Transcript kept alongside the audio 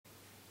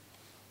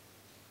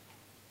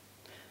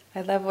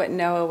I love what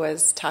Noah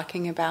was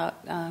talking about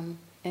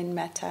in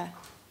Metta.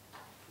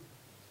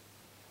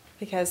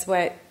 Because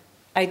what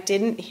I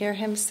didn't hear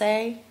him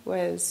say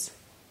was,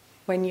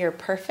 when you're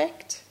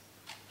perfect,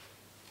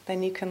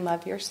 then you can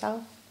love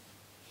yourself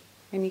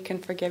and you can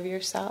forgive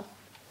yourself.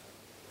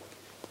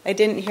 I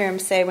didn't hear him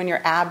say, when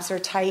your abs are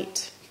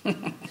tight,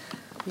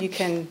 you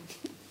can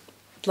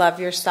love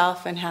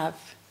yourself and have,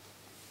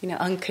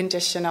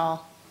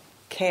 unconditional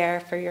care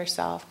for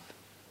yourself.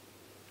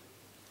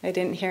 I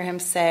didn't hear him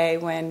say,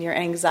 when your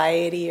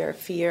anxiety or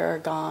fear are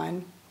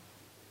gone,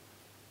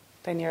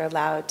 then you're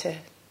allowed to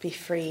be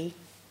free.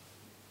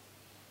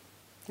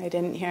 I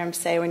didn't hear him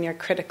say, when your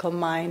critical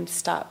mind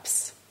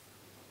stops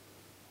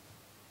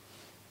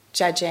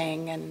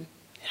judging and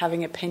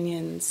having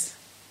opinions,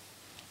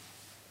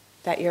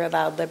 that you're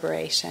allowed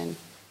liberation.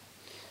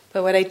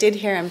 But what I did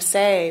hear him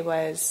say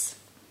was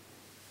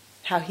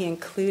how he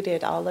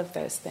included all of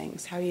those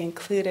things, how he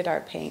included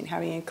our pain,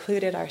 how he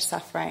included our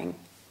suffering,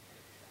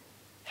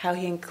 how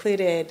he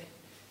included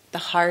the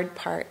hard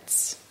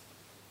parts,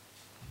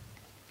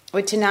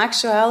 which in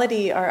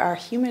actuality are our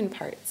human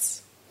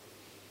parts.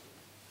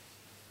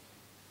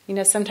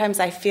 Sometimes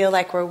I feel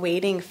like we're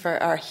waiting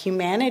for our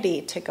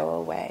humanity to go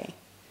away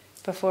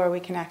before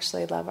we can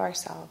actually love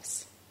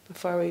ourselves,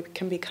 before we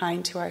can be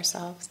kind to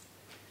ourselves.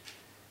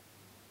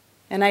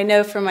 And I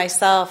know for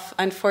myself,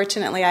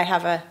 unfortunately, I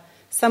have a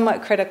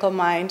somewhat critical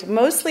mind,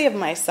 mostly of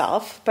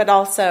myself, but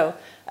also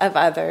of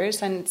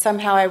others. And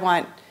somehow I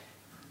want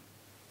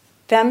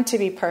them to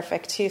be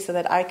perfect too, so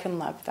that I can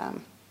love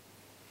them.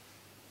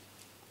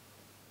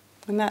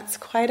 And that's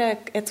quite a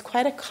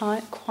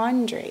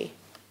quandary.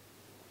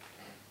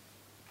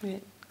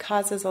 It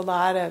causes a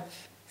lot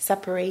of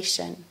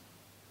separation,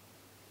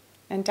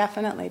 and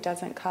definitely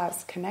doesn't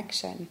cause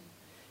connection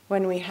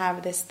when we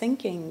have this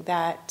thinking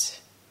that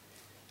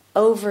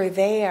over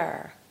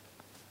there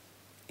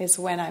is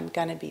when I'm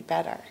going to be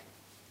better.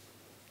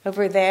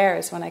 Over there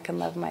is when I can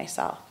love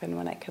myself and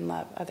when I can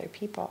love other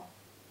people.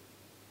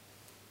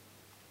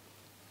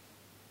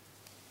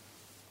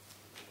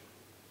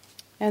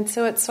 And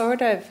so it's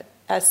sort of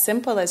as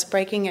simple as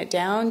breaking it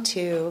down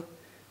to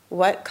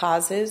what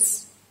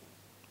causes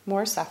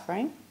more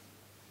suffering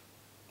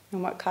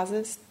and what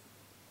causes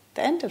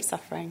the end of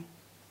suffering.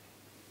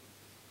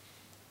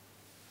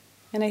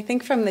 And I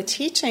think from the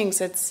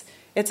teachings, it's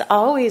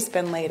always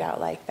been laid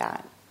out like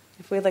that.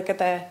 If we look at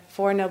the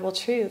Four Noble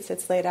Truths,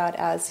 it's laid out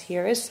as,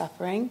 here is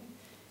suffering,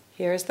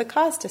 here is the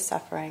cause to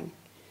suffering,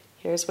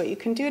 here's what you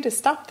can do to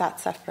stop that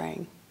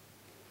suffering.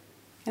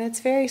 And it's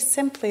very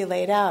simply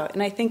laid out.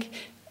 And I think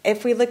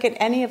if we look at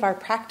any of our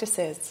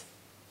practices,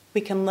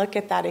 we can look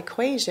at that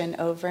equation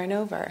over and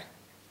over.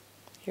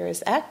 Here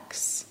is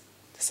X,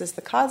 this is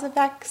the cause of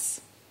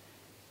X,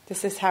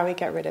 this is how we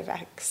get rid of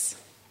X.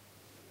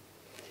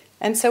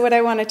 And so what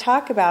I want to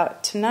talk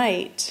about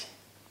tonight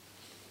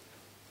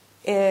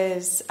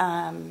is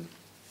a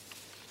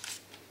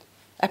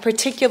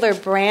particular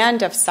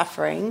brand of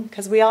suffering,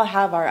 because we all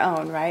have our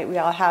own, right? We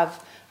all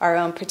have our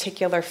own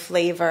particular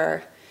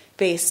flavor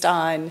based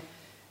on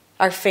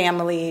our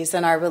families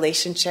and our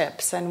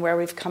relationships and where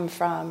we've come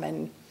from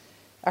and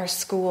our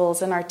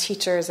schools and our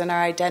teachers and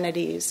our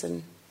identities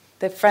and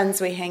the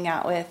friends we hang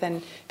out with.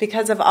 And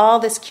because of all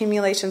this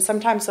accumulation,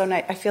 sometimes when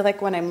I feel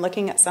like when I'm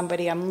looking at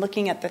somebody, I'm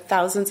looking at the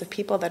thousands of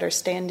people that are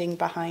standing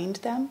behind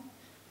them,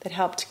 that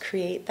helped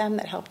create them,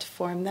 that helped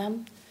form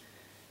them.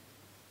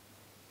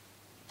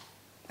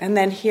 And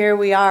then here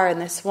we are in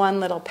this one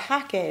little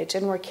package,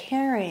 and we're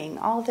carrying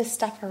all this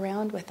stuff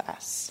around with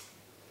us.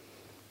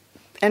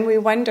 And we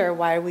wonder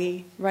why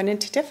we run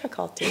into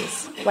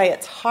difficulties, why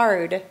it's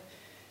hard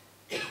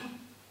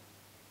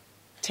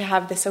to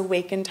have this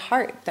awakened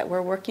heart that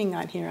we're working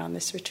on here on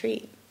this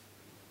retreat.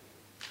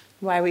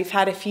 Why we've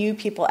had a few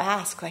people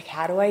ask,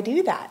 how do I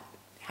do that?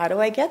 How do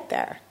I get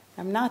there?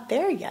 I'm not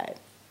there yet.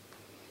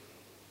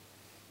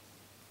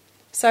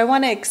 So I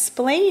want to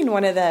explain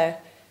one of the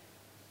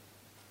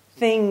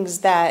things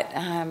that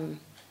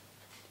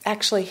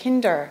actually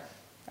hinder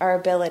our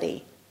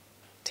ability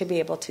to be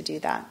able to do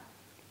that.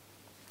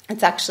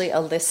 It's actually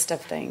a list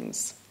of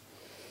things.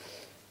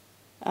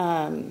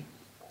 And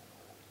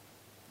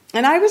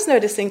I was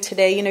noticing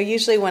today,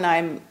 usually when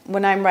I'm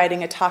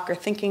writing a talk or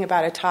thinking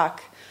about a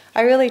talk,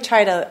 I really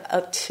try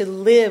to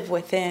live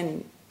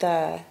within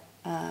the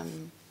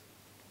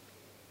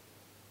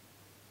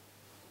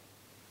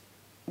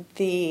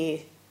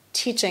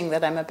teaching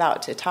that I'm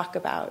about to talk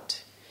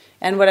about.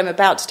 And what I'm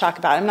about to talk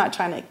about, I'm not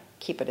trying to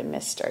keep it a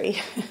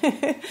mystery.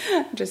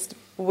 I'm just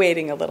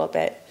waiting a little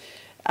bit.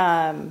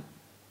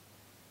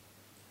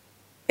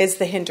 Is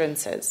the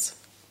hindrances.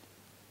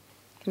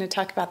 I'm going to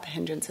talk about the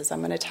hindrances. I'm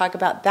going to talk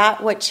about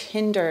that which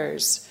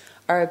hinders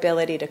our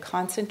ability to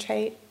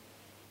concentrate,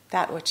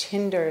 that which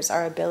hinders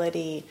our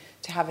ability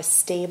to have a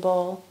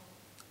stable,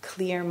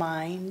 clear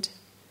mind,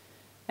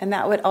 and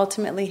that what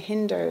ultimately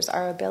hinders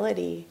our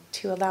ability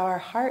to allow our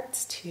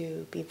hearts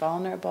to be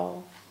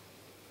vulnerable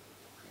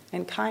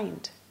and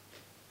kind.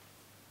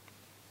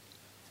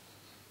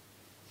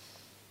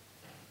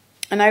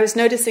 And I was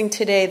noticing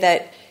today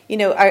that,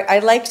 I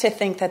like to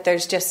think that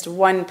there's just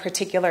one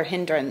particular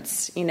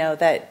hindrance,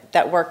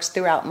 that works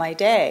throughout my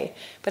day.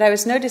 But I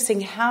was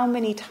noticing how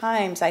many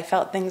times I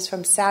felt things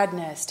from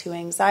sadness to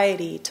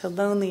anxiety to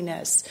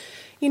loneliness.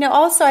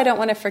 Also, I don't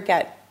want to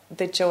forget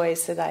the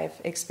joys that I've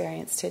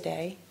experienced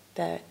today,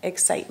 the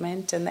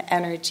excitement and the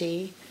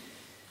energy.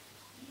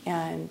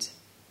 And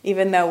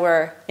even though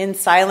we're in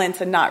silence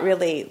and not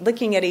really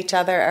looking at each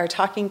other or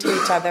talking to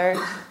each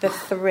other, the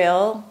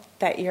thrill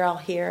that you're all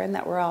here and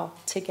that we're all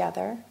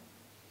together.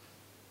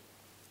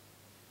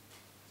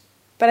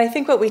 But I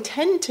think what we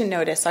tend to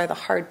notice are the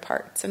hard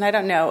parts. And I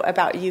don't know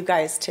about you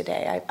guys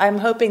today. I'm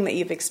hoping that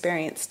you've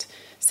experienced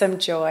some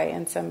joy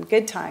and some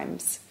good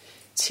times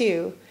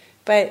too.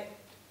 But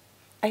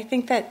I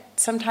think that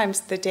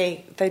sometimes the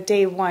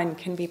day one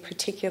can be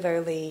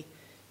particularly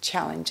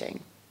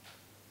challenging.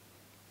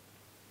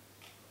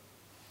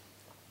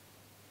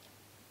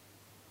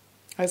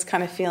 I was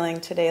kind of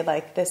feeling today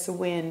like this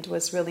wind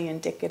was really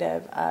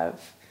indicative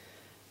of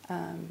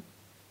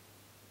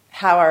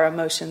how our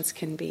emotions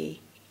can be.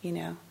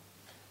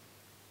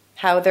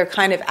 How they're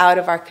kind of out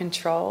of our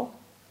control.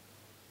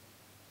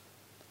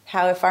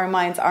 How if our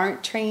minds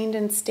aren't trained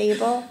and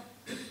stable,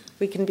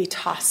 we can be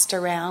tossed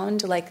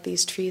around like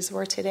these trees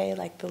were today,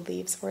 like the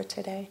leaves were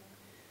today.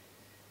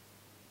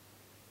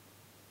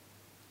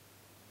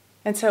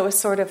 And so it was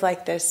sort of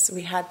like this,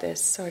 we had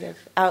this sort of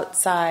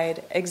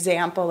outside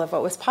example of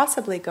what was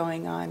possibly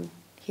going on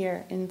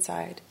here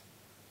inside.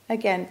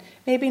 Again,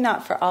 maybe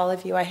not for all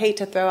of you. I hate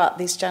to throw out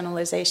these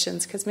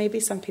generalizations because maybe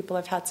some people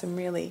have had some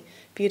really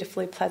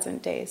beautifully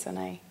pleasant days, and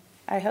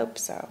I hope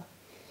so.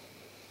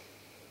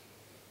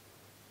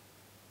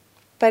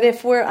 But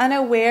if we're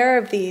unaware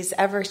of these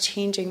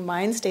ever-changing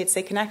mind states,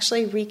 they can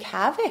actually wreak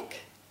havoc.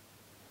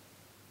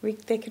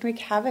 They can wreak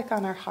havoc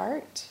on our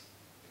heart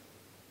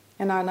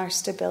and on our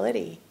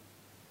stability.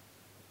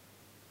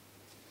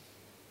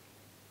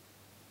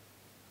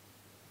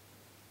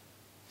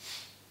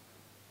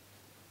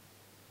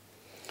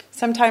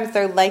 Sometimes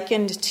they're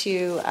likened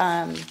to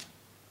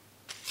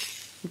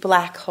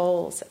black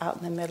holes out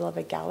in the middle of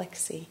a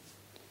galaxy.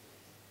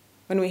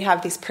 When we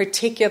have these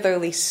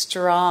particularly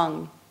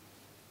strong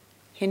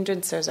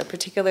hindrances or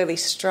particularly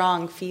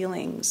strong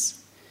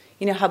feelings,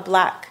 how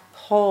black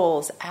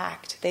holes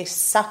act. They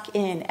suck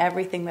in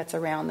everything that's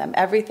around them.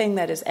 Everything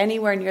that is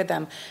anywhere near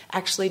them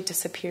actually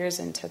disappears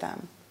into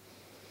them.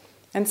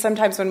 And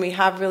sometimes when we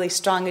have really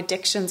strong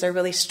addictions or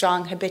really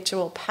strong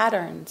habitual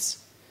patterns,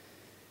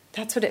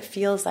 that's what it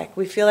feels like.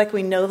 We feel like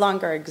we no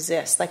longer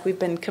exist, like we've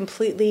been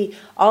completely,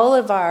 all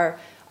of our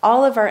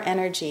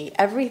energy,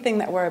 everything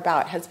that we're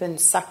about has been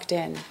sucked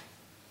in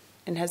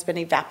and has been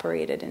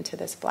evaporated into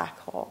this black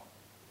hole.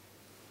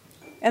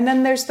 And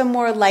then there's the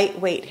more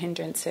lightweight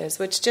hindrances,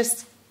 which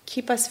just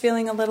keep us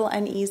feeling a little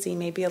uneasy,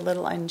 maybe a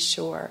little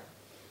unsure,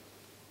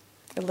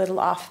 a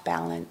little off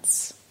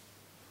balance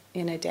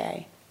in a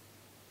day.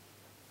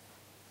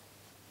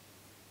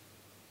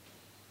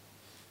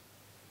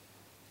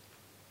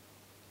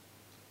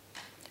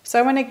 So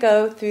I want to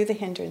go through the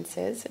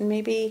hindrances, and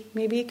maybe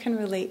you can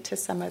relate to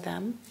some of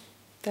them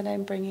that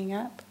I'm bringing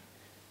up,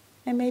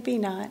 and maybe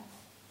not.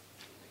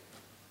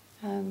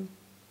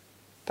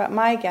 But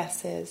my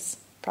guess is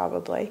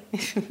probably.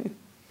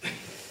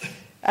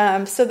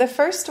 So the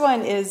first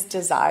one is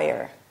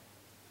desire.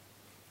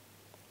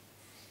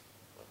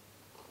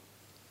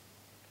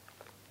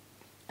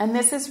 And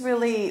this is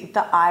really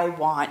the I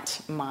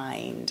want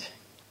mind.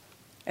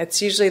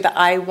 It's usually the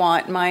I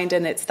want mind,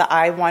 and it's the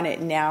I want it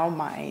now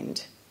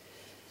mind.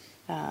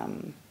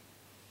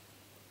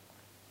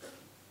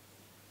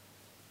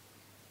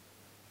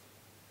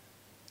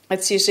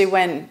 It's usually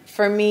when,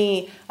 for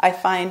me, I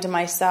find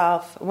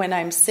myself, when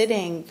I'm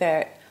sitting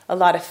there, a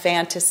lot of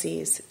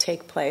fantasies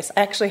take place.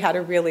 I actually had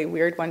a really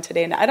weird one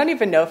today, and I don't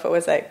even know if it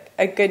was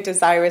a good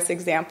desirous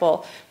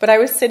example, but I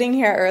was sitting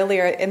here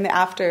earlier in the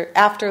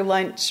after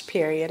lunch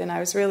period, and I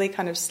was really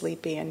kind of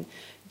sleepy and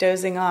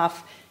dozing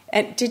off.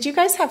 And did you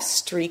guys have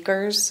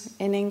streakers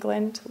in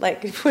England?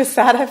 Like, was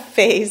that a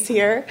phase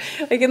here?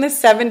 Like in the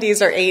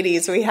 70s or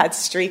 80s, we had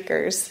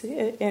streakers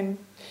in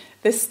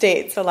the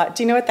States a lot.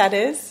 Do you know what that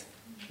is?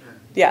 Sure.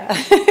 Yeah.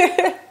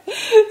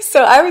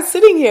 So I was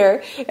sitting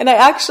here, and I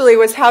actually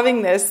was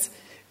having this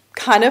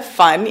kind of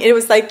fun. It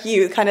was like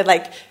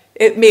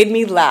it made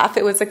me laugh.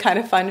 It was a kind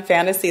of fun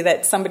fantasy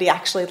that somebody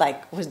actually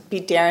would be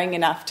daring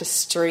enough to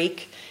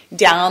streak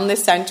down the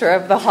center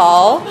of the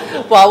hall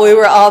while we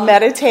were all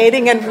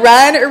meditating and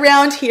run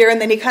around here,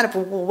 and then he kind of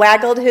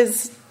waggled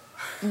his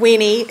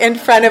weenie in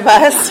front of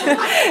us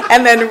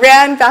and then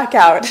ran back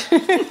out.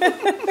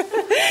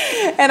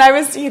 And I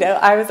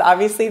was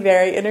obviously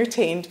very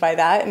entertained by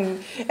that,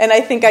 and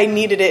I think I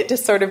needed it to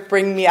sort of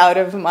bring me out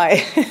of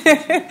my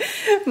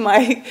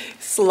my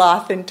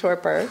sloth and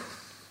torpor.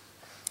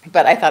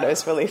 But I thought it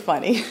was really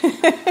funny.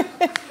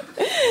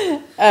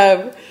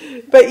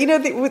 But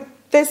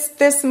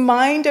This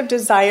mind of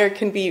desire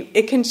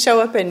can show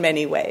up in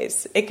many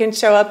ways. It can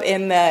show up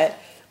in the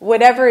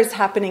whatever is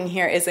happening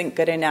here isn't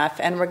good enough,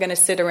 and we're going to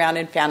sit around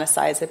and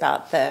fantasize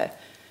about the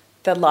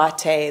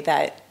latte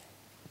that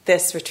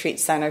this retreat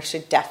center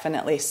should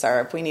definitely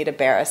serve. We need a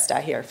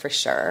barista here for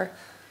sure.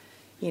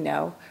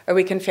 Or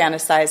we can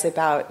fantasize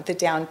about the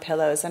down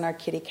pillows and our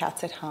kitty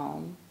cats at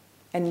home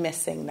and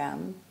missing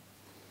them.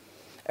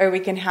 Or we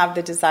can have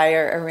the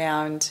desire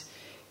around,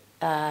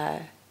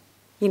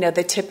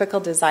 the typical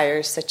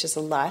desires such as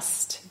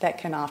lust that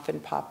can often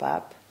pop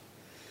up.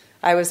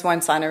 I was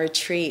once on a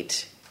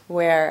retreat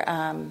where,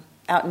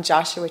 out in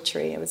Joshua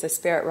Tree, it was a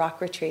Spirit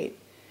Rock retreat,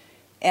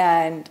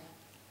 and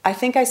I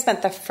think I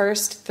spent the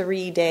first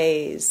 3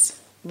 days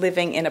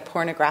living in a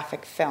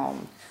pornographic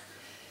film.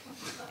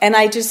 And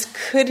I just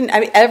couldn't,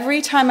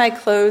 every time I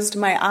closed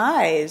my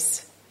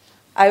eyes,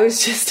 I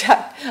was just,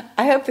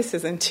 I hope this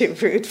isn't too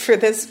rude for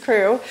this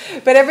crew,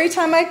 but every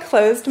time I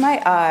closed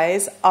my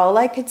eyes, all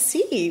I could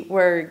see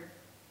were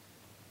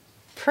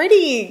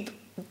pretty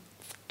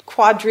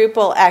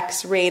quadruple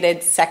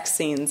X-rated sex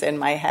scenes in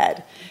my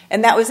head.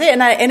 And that was it.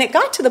 And it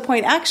got to the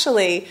point,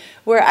 actually,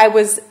 where I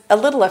was a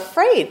little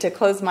afraid to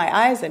close my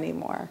eyes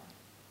anymore.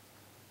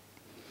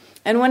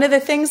 And one of the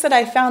things that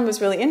I found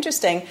was really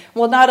interesting,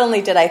 well, not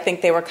only did I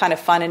think they were kind of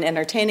fun and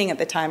entertaining at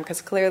the time,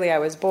 because clearly I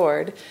was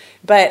bored,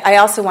 but I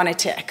also I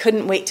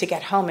couldn't wait to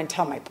get home and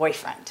tell my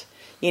boyfriend,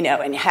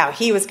 and how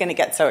he was going to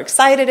get so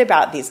excited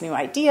about these new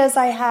ideas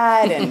I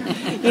had, and,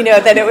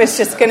 that it was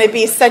just going to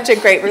be such a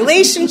great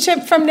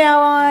relationship from now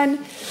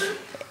on.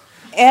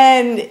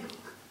 And,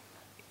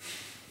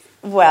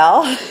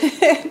 well,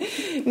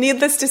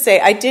 needless to say,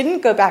 I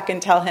didn't go back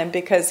and tell him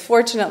because,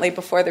 fortunately,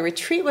 before the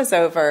retreat was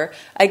over,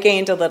 I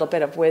gained a little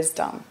bit of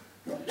wisdom.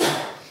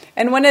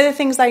 And one of the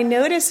things I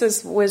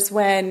noticed was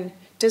when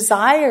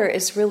desire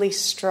is really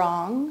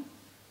strong,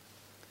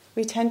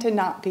 we tend to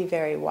not be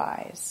very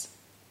wise.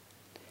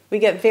 We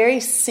get very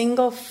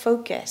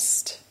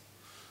single-focused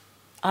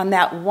on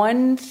that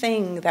one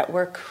thing that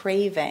we're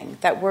craving,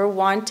 that we're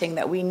wanting,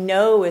 that we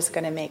know is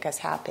going to make us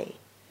happy,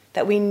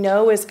 that we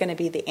know is going to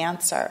be the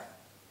answer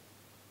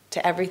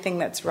to everything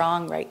that's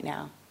wrong right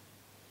now.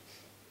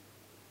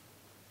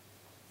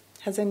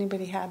 Has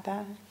anybody had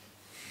that?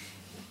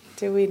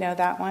 Do we know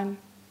that one?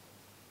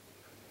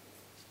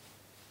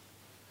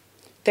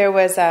 There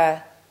was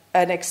an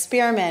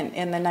experiment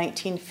in the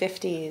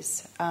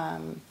 1950s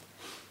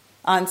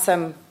on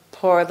some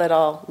poor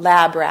little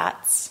lab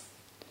rats.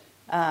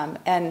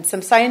 And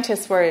some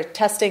scientists were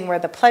testing where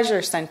the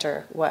pleasure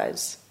center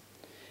was.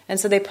 And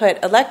so they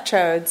put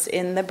electrodes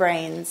in the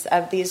brains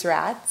of these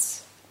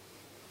rats.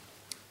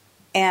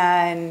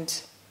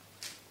 And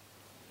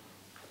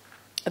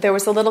there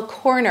was a little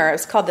corner, it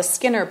was called the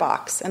Skinner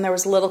box, and there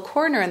was a little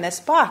corner in this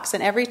box,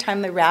 and every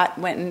time the rat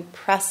went and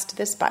pressed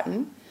this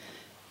button,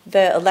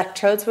 the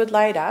electrodes would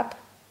light up,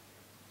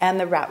 and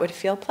the rat would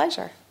feel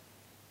pleasure.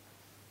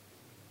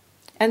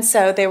 And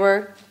so they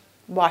were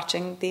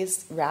watching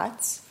these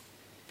rats,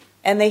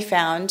 and they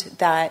found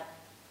that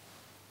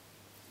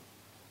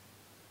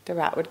the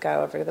rat would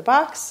go over to the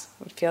box,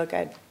 would feel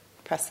good,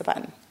 press the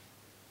button,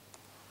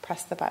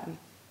 press the button,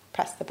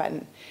 press the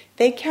button.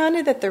 They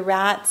counted that the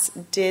rats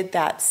did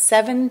that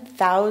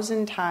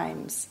 7,000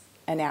 times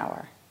an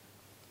hour.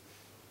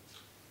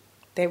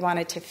 They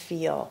wanted to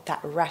feel that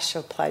rush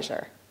of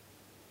pleasure.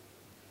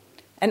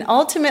 And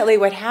ultimately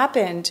what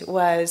happened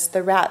was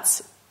the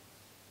rats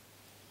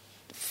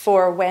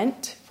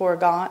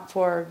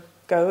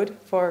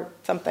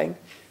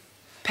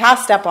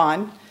passed up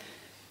on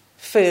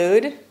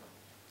food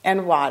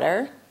and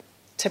water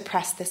to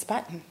press this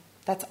button.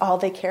 That's all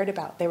they cared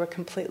about. They were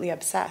completely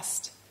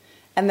obsessed.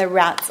 And the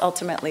rats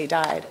ultimately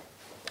died.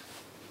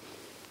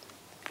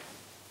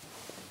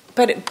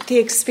 But the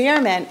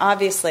experiment,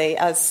 obviously,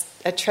 as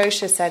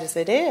atrocious as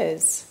it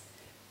is,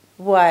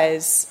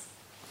 was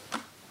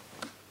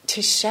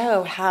to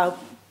show how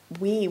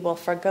we will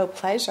forgo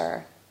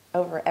pleasure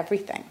over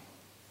everything.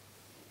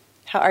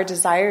 How our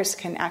desires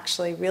can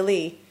actually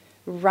really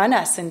run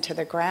us into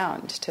the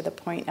ground to the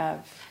point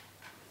of,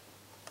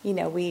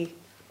 we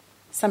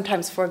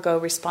sometimes forego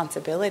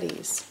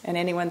responsibilities. And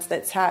anyone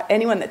that's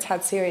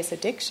had serious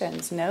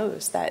addictions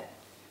knows that,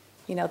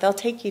 they'll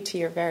take you to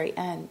your very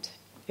end.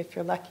 If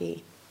you're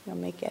lucky, you'll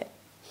make it.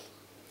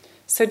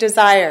 So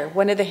desire,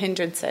 one of the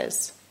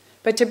hindrances.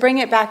 But to bring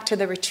it back to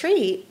the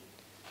retreat,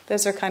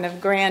 those are kind of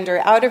grander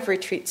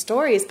out-of-retreat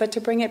stories, but to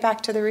bring it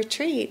back to the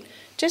retreat,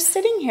 just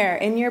sitting here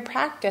in your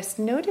practice,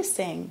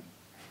 noticing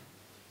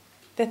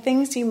the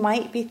things you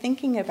might be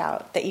thinking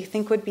about that you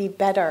think would be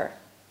better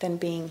than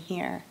being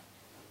here.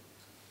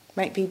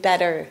 Might be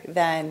better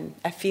than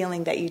a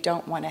feeling that you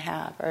don't want to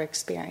have or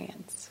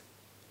experience.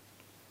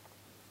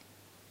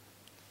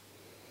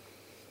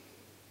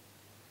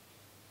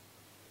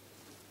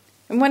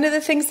 And one of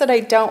the things that I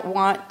don't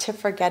want to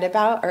forget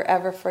about or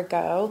ever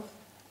forgo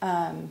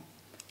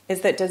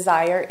is that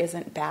desire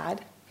isn't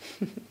bad.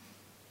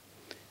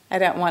 I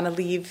don't want to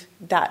leave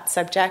that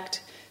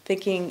subject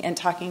thinking and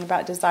talking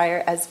about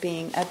desire as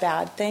being a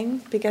bad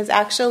thing, because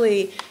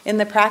actually in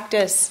the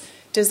practice,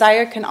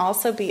 desire can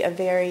also be a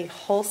very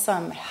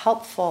wholesome,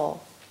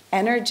 helpful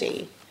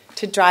energy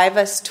to drive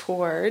us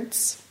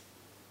towards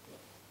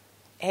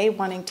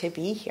wanting to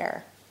be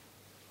here.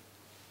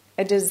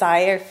 A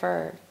desire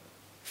for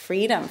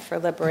freedom, for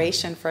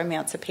liberation, for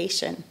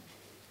emancipation,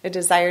 a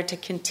desire to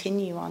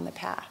continue on the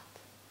path.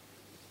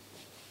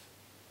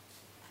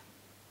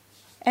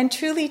 And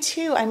truly,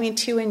 too,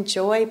 to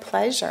enjoy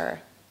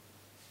pleasure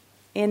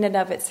in and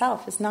of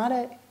itself is not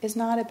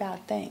a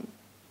bad thing.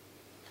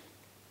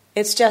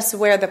 It's just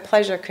where the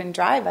pleasure can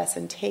drive us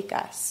and take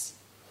us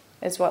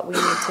is what we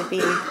need to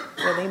be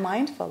really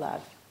mindful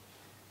of.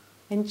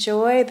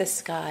 Enjoy the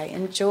sky,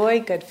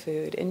 enjoy good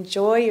food,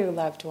 enjoy your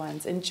loved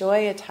ones,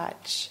 enjoy a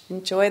touch,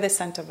 enjoy the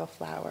scent of a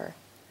flower,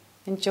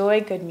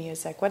 enjoy good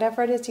music,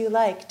 whatever it is you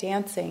like,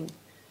 dancing,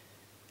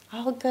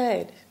 all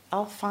good,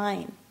 all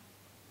fine.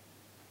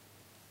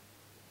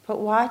 But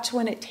watch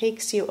when it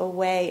takes you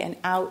away and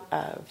out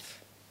of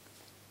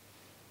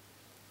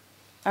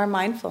our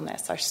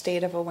mindfulness, our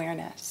state of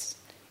awareness,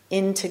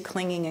 into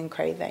clinging and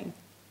craving.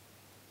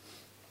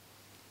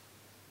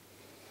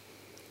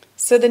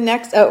 So the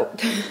next,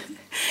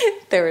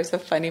 there was a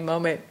funny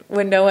moment.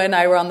 When Noah and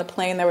I were on the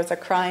plane, there was a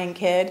crying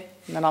kid,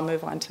 and then I'll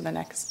move on to the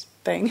next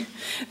thing.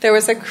 There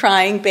was a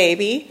crying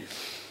baby.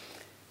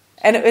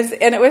 And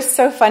it was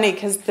so funny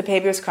because the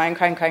baby was crying.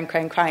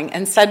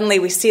 And suddenly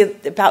we see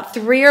about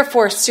 3 or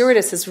 4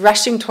 stewardesses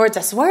rushing towards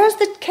us. Where's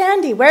the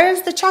candy?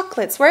 Where's the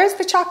chocolates? Where's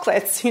the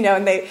chocolates?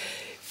 And they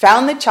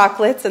found the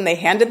chocolates and they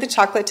handed the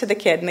chocolate to the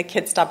kid, and the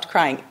kid stopped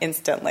crying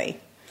instantly.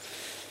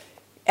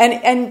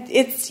 And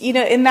it's,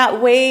 in that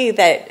way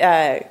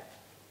that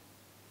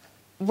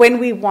when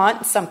we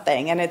want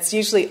something, and it's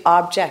usually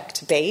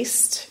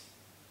object-based,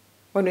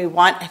 when we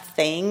want a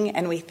thing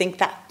and we think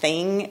that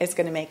thing is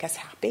going to make us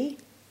happy,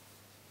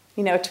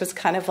 it was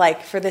kind of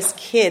like for this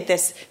kid,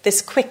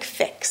 this quick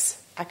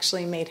fix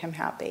actually made him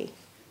happy.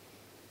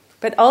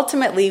 But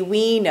ultimately,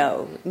 we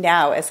know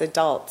now as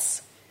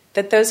adults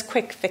that those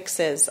quick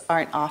fixes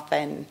aren't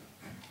often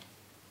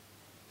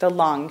the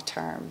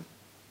long-term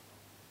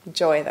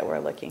joy that we're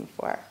looking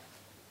for.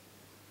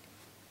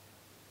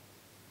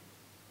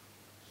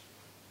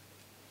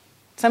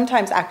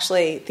 Sometimes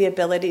actually the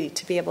ability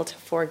to be able to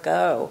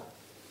forego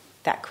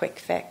that quick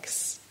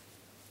fix.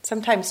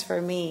 Sometimes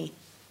for me,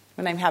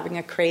 when I'm having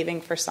a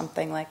craving for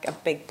something like a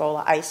big bowl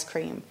of ice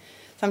cream,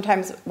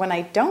 sometimes when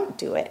I don't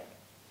do it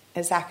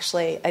is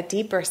actually a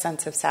deeper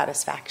sense of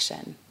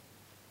satisfaction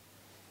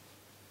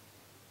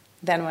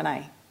than when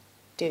I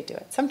do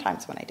it.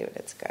 Sometimes when I do it,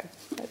 it's good,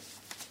 but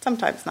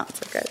sometimes not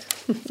so good.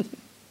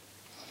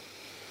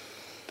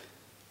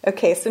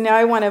 Okay, so now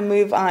I want to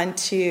move on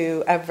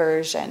to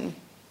aversion,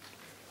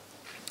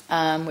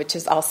 which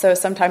is also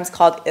sometimes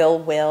called ill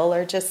will,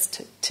 or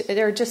just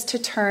to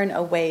turn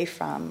away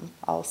from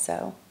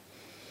also.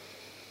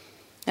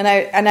 And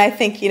I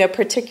think,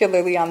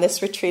 particularly on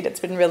this retreat, it's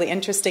been really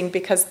interesting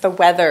because the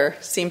weather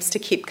seems to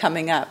keep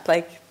coming up,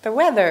 like the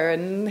weather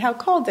and how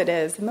cold it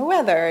is and the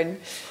weather. And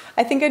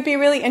I think it'd be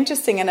really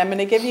interesting, and I'm going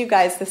to give you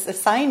guys this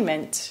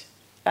assignment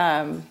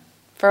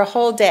for a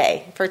whole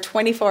day, for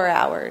 24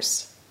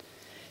 hours.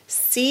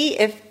 See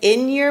if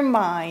in your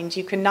mind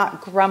you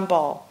cannot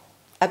grumble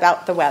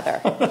about the weather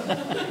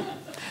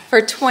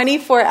for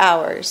 24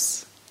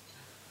 hours.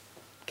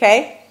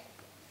 Okay?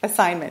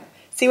 Assignment.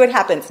 See what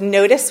happens.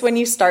 Notice when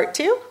you start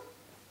to.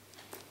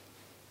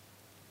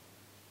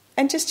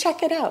 And just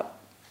check it out.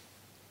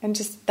 And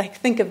just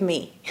think of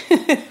me.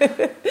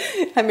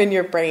 I'm in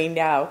your brain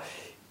now.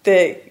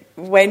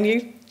 When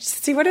you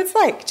see what it's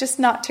like, just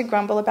not to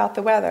grumble about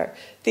the weather.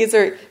 These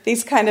are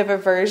these kind of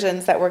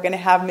aversions that we're going to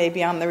have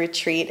maybe on the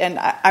retreat. And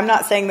I'm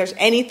not saying there's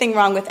anything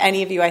wrong with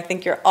any of you. I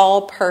think you're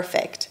all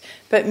perfect.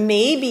 But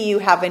maybe you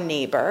have a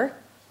neighbor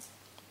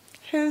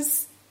who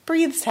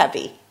breathes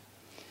heavy,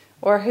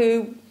 or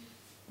who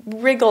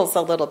wriggles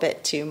a little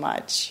bit too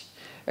much.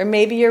 Or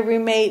maybe your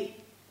roommate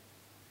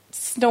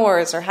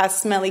snores or has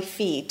smelly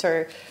feet,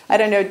 or, I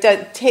don't know,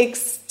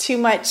 takes too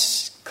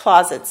much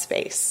closet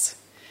space.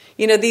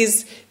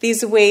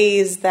 These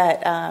ways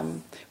that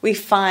we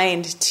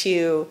find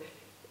to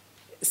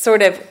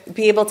sort of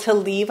be able to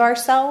leave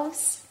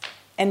ourselves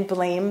and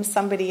blame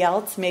somebody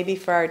else, maybe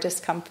for our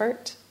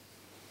discomfort.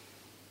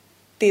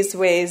 These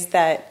ways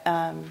that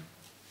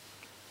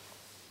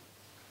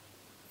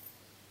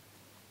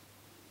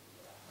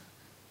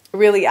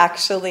really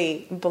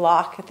actually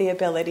block the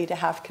ability to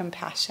have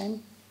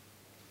compassion.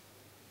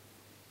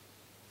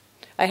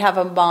 I have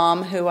a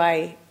mom who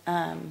I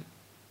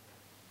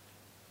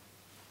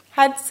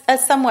had a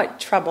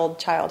somewhat troubled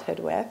childhood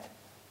with,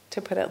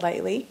 to put it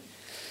lightly.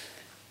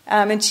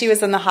 And she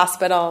was in the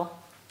hospital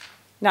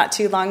not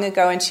too long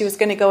ago, and she was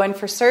going to go in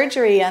for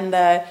surgery, and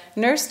the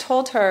nurse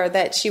told her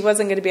that she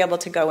wasn't going to be able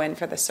to go in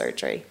for the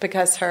surgery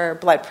because her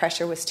blood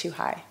pressure was too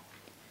high.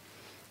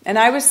 And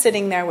I was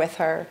sitting there with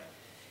her,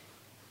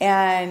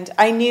 and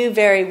I knew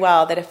very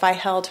well that if I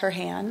held her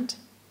hand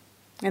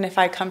and if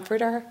I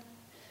comforted her,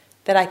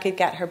 that I could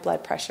get her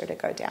blood pressure to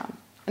go down.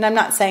 And I'm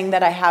not saying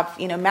that I have,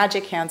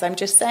 magic hands. I'm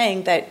just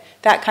saying that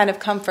that kind of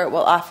comfort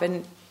will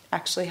often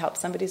actually help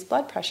somebody's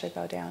blood pressure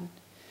go down.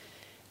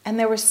 And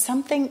there was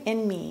something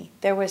in me.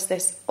 There was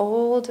this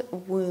old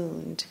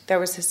wound. There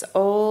was this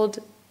old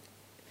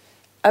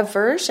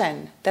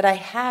aversion that I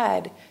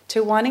had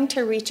to wanting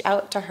to reach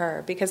out to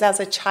her, because as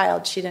a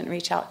child she didn't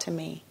reach out to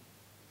me,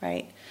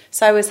 right?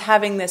 So I was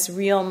having this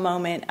real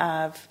moment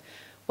of,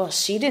 well,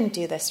 she didn't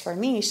do this for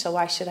me, so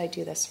why should I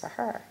do this for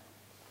her?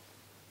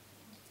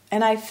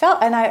 And I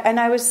felt, and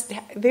I was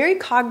very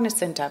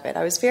cognizant of it.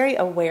 I was very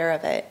aware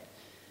of it.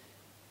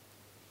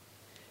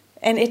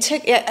 And it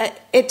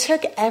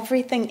took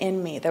everything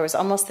in me. There was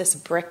almost this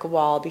brick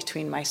wall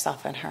between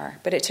myself and her.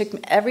 But it took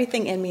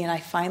everything in me, and I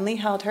finally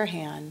held her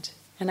hand,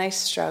 and I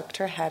stroked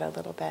her head a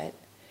little bit.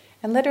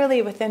 And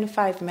literally within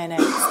 5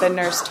 minutes, the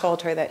nurse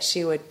told her that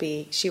she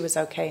was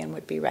okay and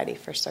would be ready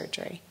for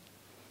surgery.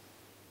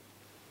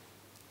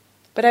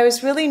 But I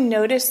was really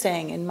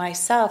noticing in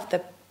myself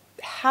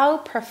how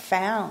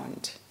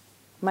profound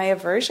my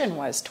aversion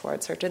was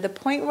towards her, to the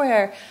point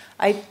where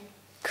I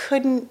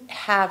couldn't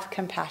have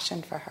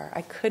compassion for her.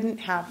 I couldn't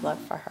have love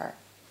for her,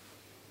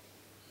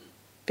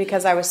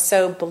 because I was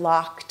so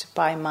blocked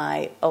by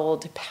my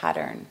old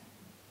pattern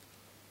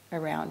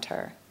around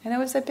her. And it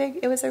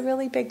was a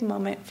really big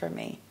moment for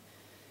me.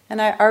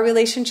 And our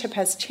relationship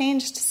has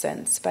changed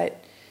since,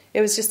 but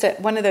it was just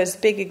one of those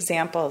big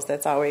examples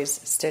that's always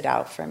stood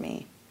out for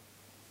me.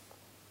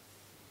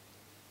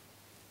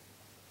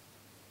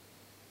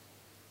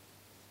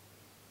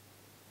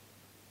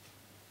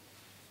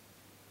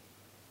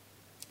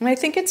 And I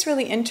think it's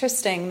really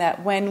interesting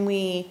that when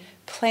we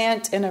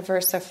plant an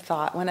aversive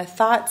thought, when a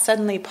thought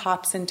suddenly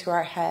pops into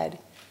our head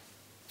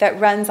that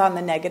runs on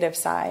the negative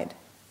side,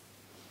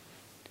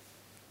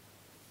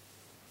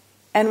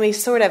 and we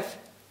sort of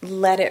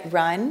let it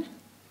run,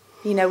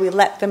 we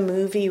let the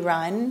movie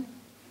run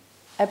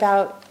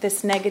about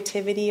this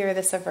negativity or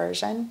this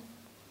aversion,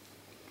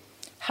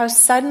 how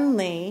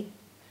suddenly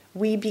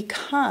we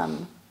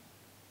become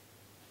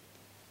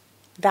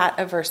that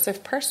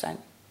aversive person.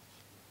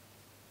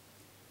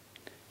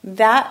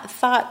 That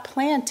thought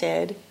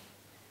planted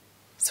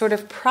sort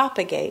of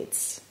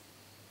propagates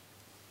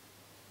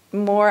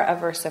more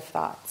aversive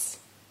thoughts.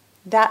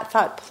 That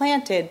thought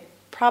planted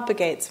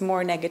propagates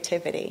more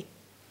negativity.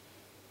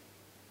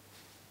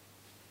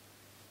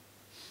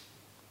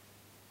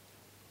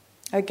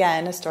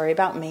 Again, a story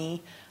about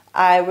me.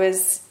 I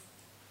was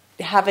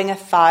having a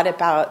thought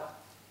about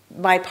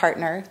my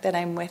partner that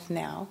I'm with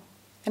now,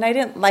 and I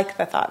didn't like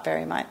the thought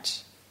very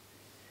much.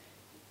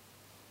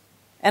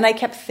 And I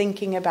kept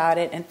thinking about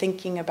it and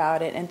thinking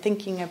about it and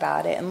thinking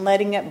about it and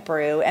letting it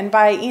brew. And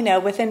by,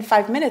 within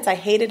 5 minutes, I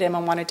hated him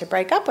and wanted to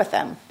break up with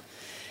him.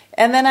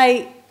 And then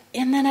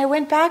I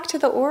went back to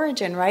the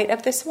origin, right,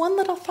 of this one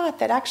little thought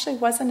that actually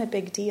wasn't a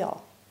big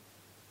deal.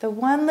 The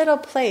one little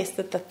place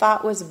that the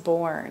thought was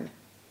born.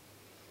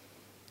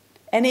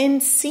 And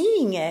in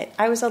seeing it,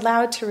 I was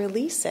allowed to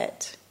release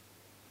it.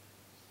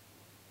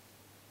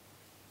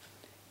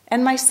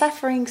 And my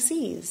suffering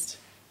ceased.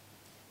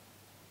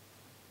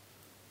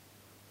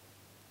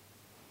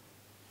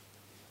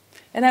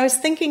 And I was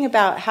thinking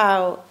about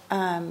how,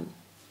 and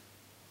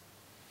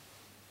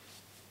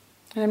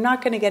I'm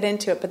not going to get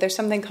into it, but there's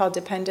something called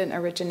dependent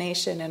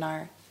origination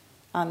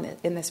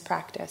in this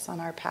practice, on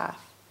our path.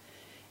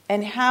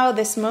 And how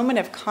this moment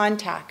of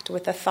contact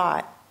with a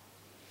thought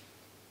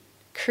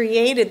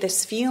created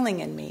this feeling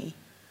in me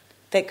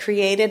that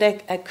created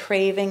a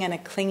craving and a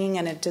clinging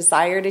and a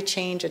desire to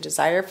change, a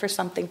desire for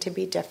something to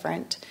be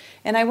different.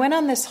 And I went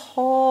on this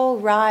whole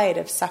ride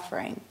of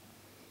suffering.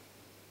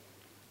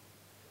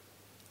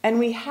 And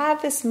we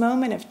have this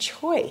moment of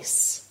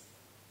choice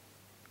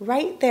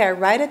right there,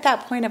 right at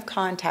that point of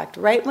contact,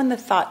 right when the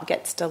thought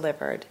gets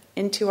delivered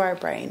into our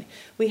brain.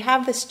 We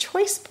have this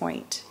choice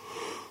point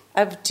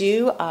of,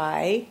 do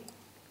I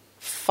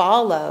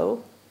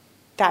follow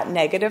that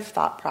negative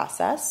thought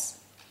process,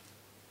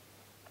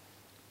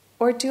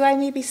 or do I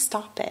maybe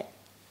stop it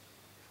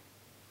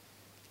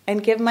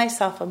and give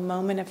myself a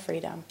moment of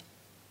freedom?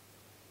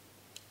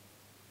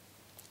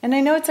 And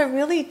I know it's a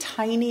really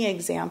tiny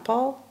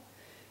example,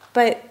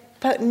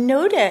 but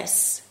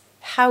notice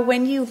how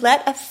when you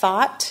let a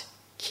thought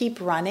keep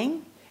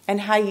running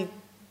and how you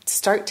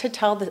start to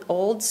tell the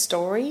old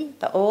story,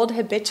 the old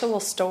habitual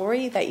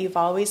story that you've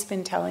always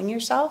been telling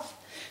yourself,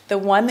 the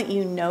one that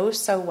you know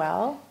so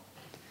well.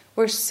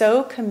 We're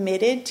so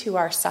committed to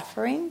our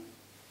suffering.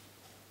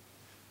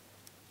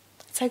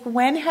 It's like,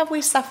 when have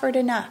we suffered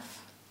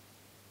enough?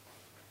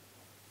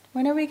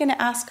 When are we going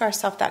to ask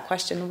ourselves that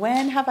question?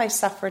 When have I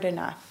suffered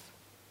enough?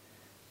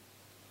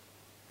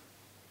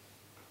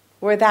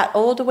 Where that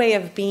old way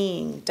of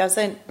being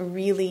doesn't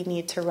really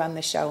need to run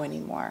the show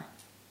anymore,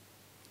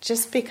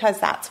 just because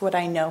that's what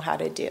I know how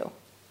to do.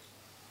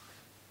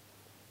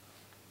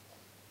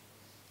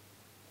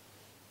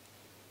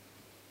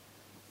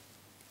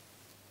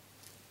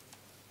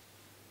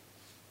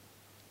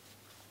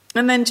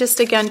 And then just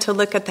again to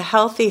look at the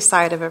healthy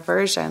side of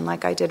aversion,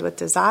 like I did with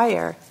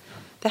desire.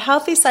 The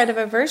healthy side of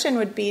aversion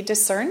would be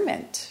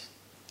discernment.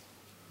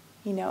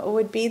 It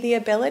would be the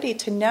ability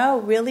to know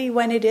really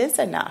when it is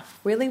enough,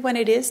 really when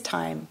it is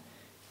time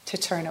to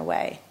turn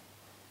away,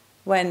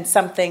 when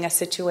something, a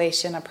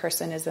situation, a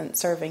person isn't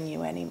serving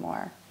you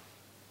anymore.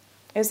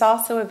 is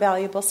also a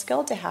valuable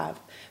skill to have.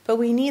 But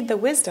we need the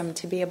wisdom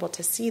to be able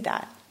to see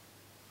that.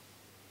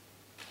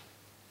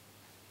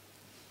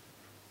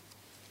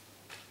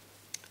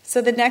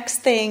 So the next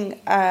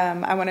thing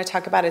I want to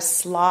talk about is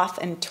sloth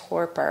and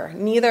torpor,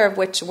 neither of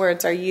which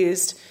words are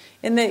used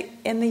in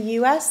the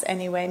U.S.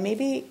 anyway.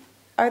 Maybe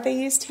are they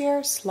used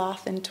here?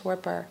 Sloth and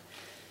torpor.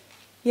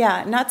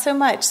 Yeah, not so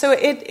much. So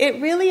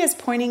it really is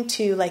pointing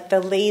to like the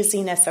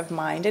laziness of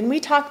mind. And we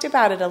talked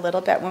about it a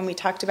little bit when we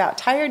talked about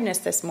tiredness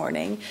this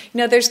morning.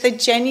 There's the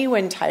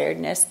genuine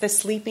tiredness, the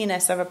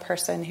sleepiness of a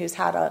person who's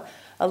had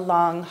a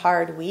long,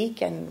 hard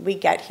week, and we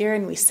get here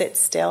and we sit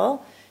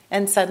still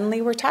and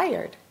suddenly we're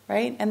tired,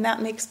 right? And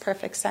that makes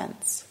perfect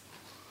sense.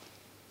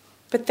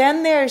 But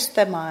then there's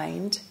the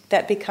mind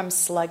that becomes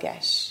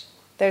sluggish.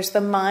 There's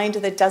the mind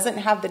that doesn't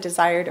have the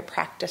desire to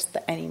practice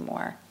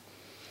anymore.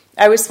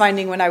 I was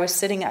finding when I was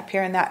sitting up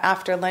here in that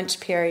after lunch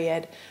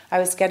period, I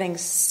was getting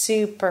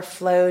super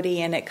floaty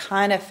and it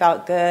kind of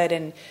felt good.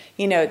 And,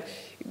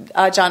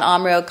 John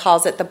Omro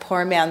calls it the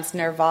poor man's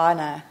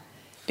nirvana,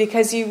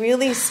 because you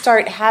really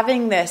start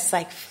having this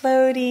like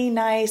floaty,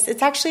 nice,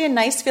 it's actually a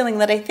nice feeling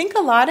that I think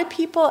a lot of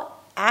people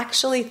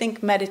actually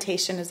think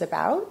meditation is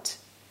about.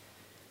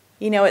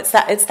 It's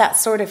that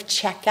sort of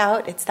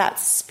checkout, it's that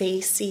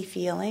spacey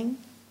feeling.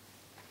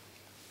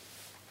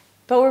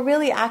 But we're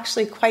really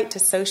actually quite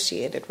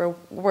dissociated.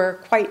 We're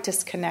quite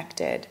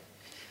disconnected.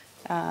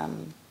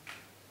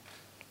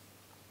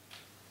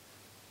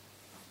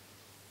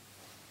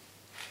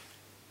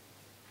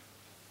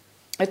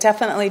 It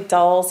definitely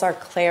dulls our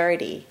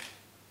clarity.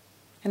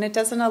 And it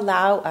doesn't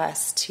allow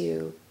us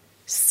to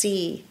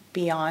see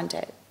beyond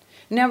it.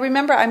 Now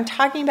remember, I'm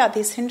talking about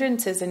these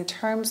hindrances in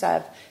terms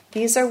of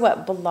these are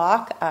what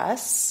block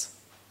us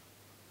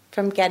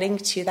from getting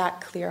to that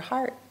clear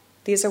heart.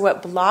 These are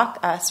what block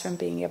us from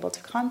being able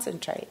to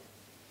concentrate,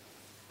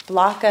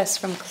 block us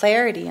from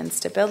clarity and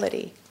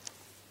stability.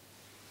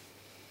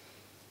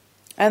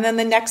 And then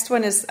the next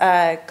one is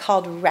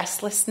called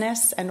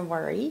restlessness and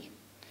worry.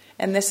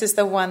 And this is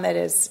the one that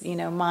is,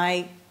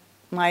 my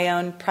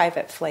own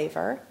private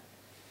flavor.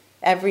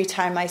 Every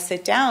time I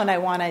sit down, I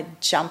want to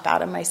jump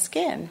out of my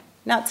skin.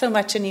 Not so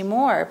much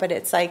anymore, but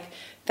it's like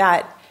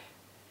that.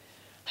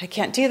 I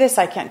can't do this,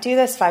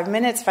 5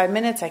 minutes,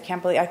 I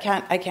can't believe, I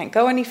can't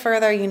go any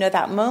further.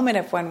 That moment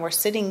of when we're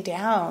sitting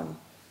down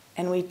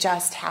and we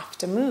just have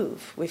to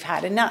move. We've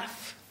had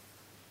enough.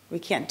 We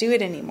can't do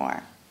it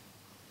anymore.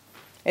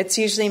 It's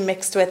usually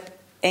mixed with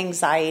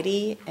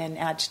anxiety and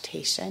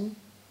agitation.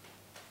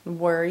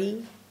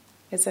 Worry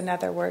is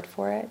another word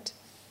for it.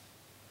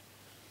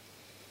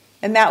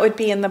 And that would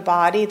be in the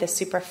body, the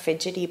super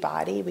fidgety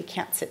body. We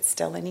can't sit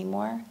still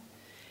anymore.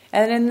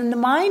 And in the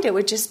mind, it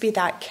would just be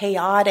that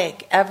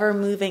chaotic,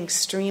 ever-moving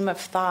stream of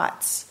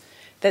thoughts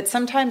that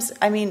sometimes,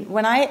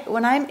 when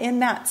I'm in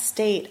that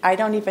state, I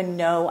don't even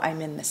know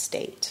I'm in the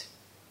state.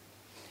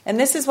 And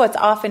this is what's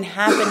often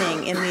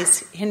happening in these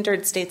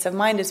hindered states of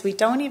mind, is we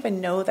don't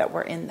even know that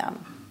we're in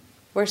them.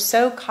 We're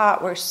so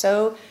caught, we're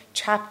so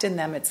trapped in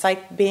them. It's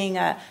like being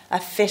a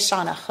fish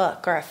on a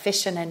hook or a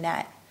fish in a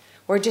net.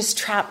 We're just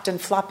trapped and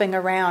flopping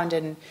around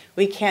and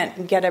we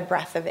can't get a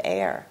breath of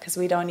air because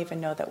we don't even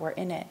know that we're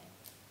in it.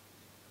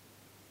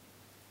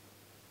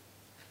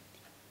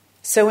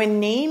 So in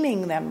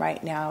naming them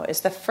right now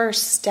is the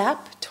first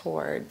step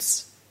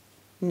towards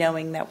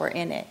knowing that we're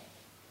in it.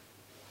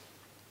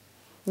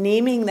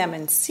 Naming them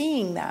and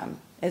seeing them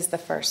is the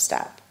first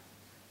step.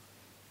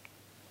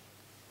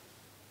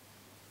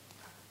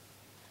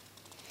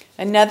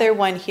 Another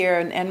one here,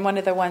 and one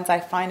of the ones I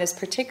find is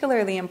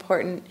particularly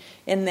important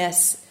in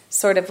this,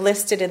 sort of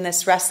listed in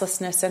this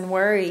restlessness and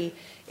worry,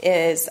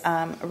 is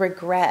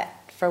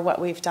regret for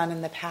what we've done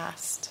in the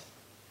past.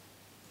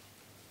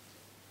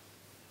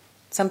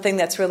 Something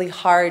that's really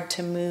hard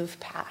to move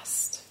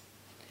past.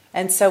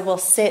 And so we'll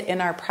sit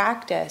in our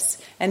practice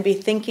and be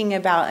thinking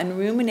about and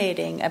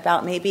ruminating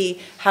about maybe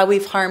how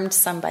we've harmed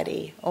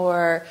somebody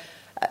or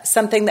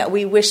something that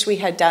we wish we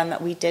had done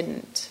that we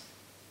didn't.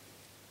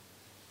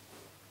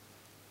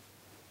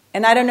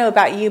 And I don't know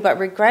about you, but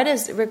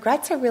regret's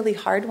a really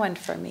hard one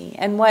for me.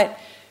 And what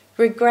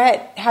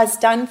regret has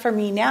done for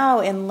me now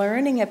in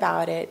learning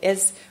about it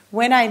is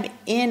when I'm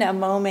in a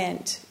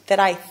moment that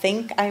I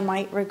think I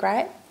might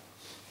regret,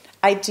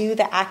 I do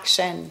the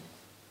action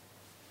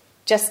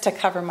just to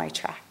cover my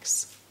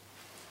tracks.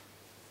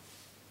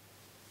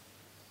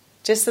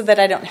 Just so that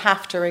I don't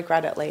have to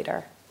regret it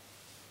later.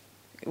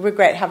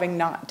 Regret having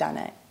not done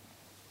it.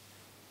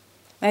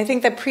 And I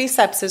think the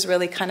precepts is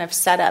really kind of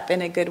set up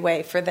in a good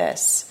way for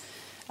this.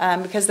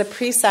 Because the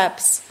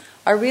precepts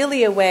are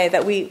really a way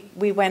that we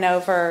went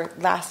over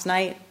last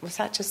night. Was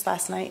that just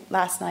last night?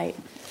 Last night.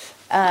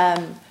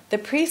 The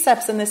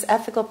precepts in this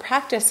ethical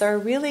practice are a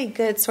really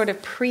good sort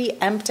of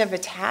preemptive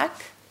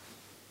attack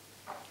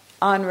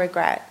on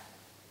regret.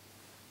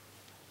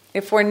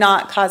 If we're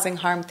not causing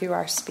harm through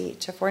our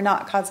speech, if we're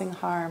not causing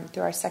harm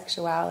through our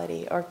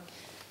sexuality or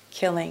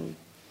killing,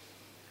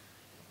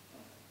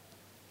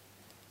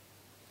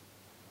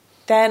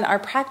 then our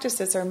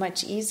practices are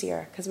much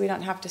easier because we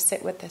don't have to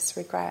sit with this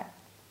regret.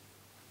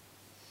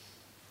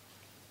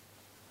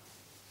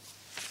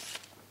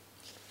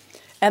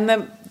 And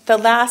the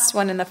last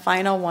one and the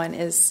final one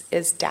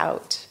is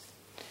doubt.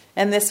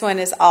 And this one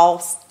is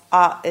often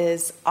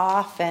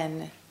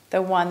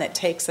the one that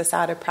takes us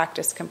out of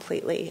practice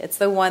completely. It's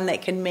the one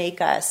that can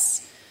make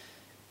us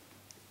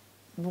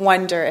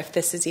wonder if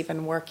this is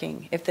even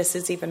working, if this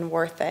is even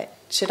worth it.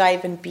 Should I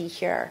even be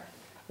here?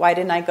 Why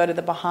didn't I go to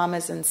the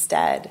Bahamas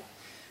instead?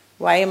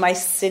 Why am I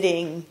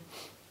sitting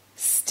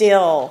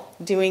still,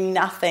 doing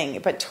nothing,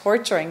 but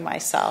torturing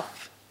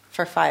myself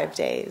for 5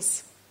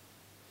 days?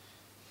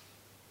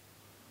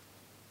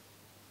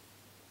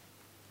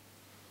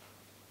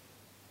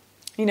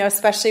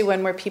 Especially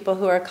when we're people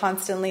who are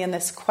constantly in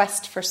this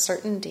quest for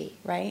certainty,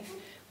 right?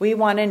 We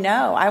want to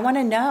know. I want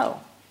to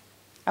know.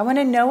 I want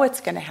to know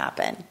what's going to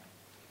happen.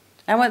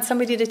 I want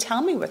somebody to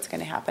tell me what's going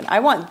to happen. I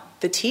want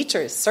the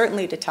teachers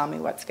certainly to tell me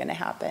what's going to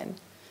happen.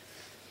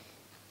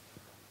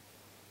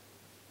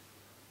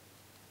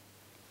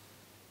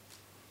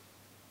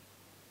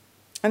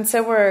 And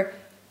so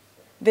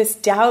this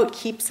doubt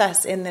keeps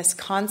us in this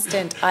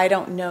constant I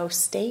don't know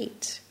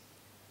state.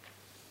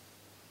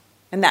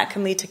 And that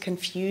can lead to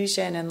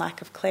confusion and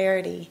lack of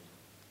clarity.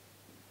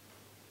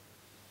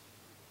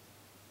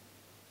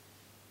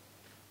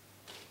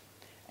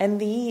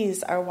 And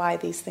these are why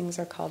these things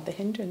are called the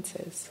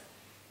hindrances.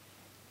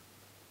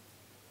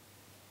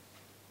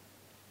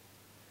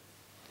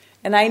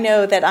 And I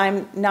know that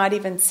I'm not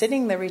even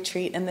sitting the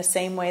retreat in the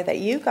same way that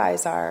you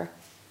guys are.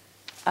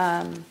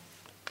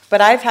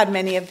 But I've had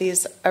many of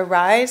these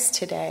arise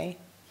today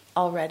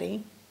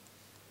already.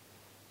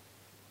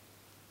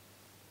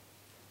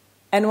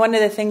 And one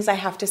of the things I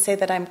have to say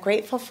that I'm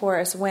grateful for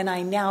is when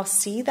I now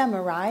see them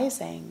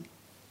arising,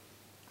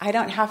 I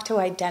don't have to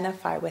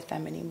identify with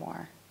them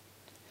anymore.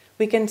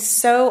 We can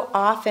so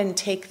often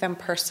take them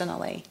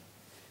personally.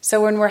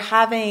 So when we're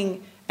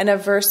having an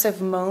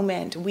aversive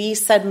moment, we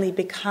suddenly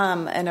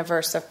become an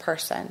aversive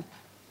person.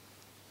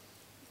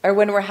 Or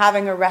when we're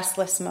having a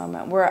restless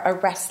moment, we're a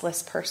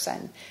restless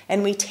person.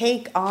 And we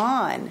take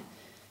on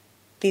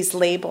these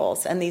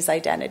labels and these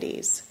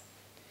identities.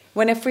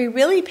 When if we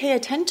really pay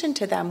attention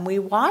to them, we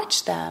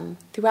watch them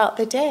throughout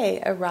the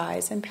day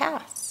arise and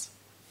pass.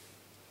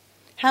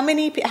 How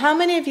many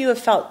of you have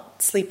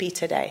felt sleepy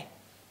today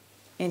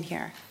in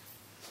here?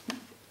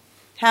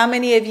 How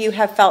many of you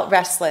have felt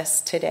restless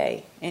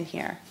today in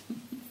here?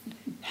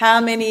 How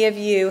many of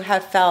you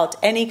have felt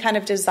any kind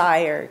of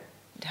desire,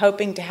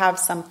 hoping to have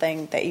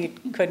something that you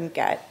couldn't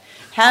get?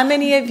 How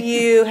many of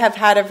you have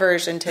had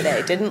aversion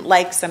today, didn't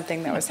like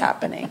something that was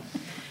happening?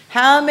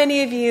 How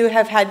many of you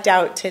have had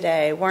doubt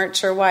today, weren't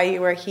sure why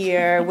you were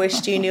here,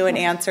 wished you knew an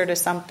answer to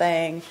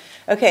something?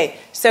 Okay,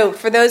 so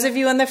for those of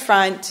you in the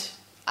front,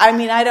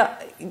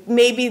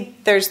 maybe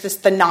there's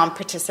the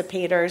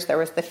non-participators, there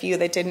was the few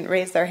that didn't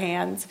raise their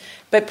hands,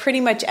 but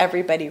pretty much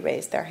everybody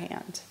raised their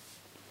hand.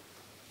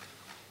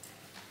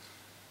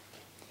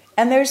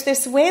 And there's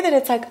this way that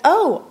it's like,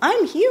 oh,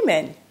 I'm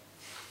human.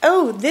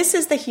 Oh, this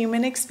is the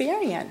human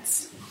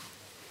experience.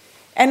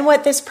 And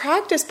what this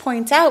practice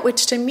points out,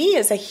 which to me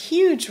is a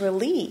huge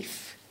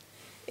relief,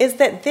 is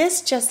that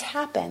this just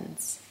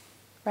happens,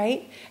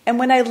 right? And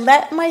when I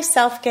let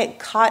myself get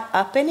caught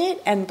up in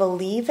it and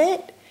believe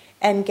it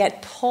and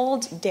get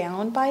pulled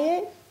down by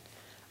it,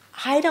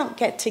 I don't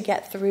get to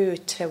get through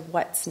to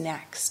what's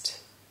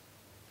next,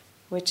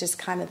 which is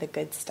kind of the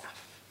good stuff.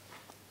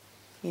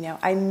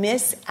 I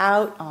miss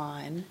out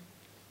on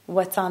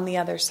what's on the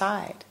other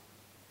side.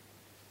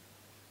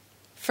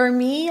 For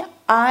me,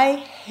 I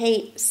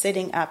hate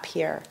sitting up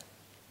here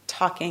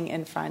talking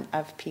in front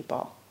of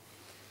people.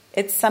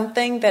 It's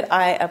something that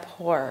I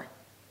abhor.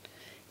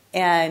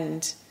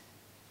 And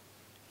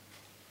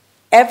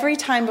every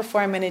time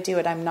before I'm going to do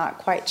it, I'm not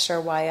quite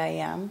sure why I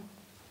am.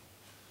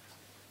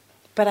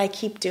 But I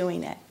keep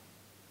doing it.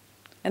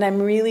 And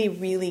I'm really,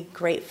 really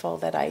grateful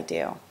that I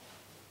do.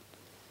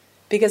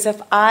 Because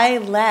if I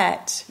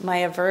let my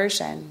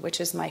aversion, which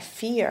is my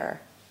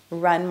fear,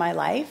 run my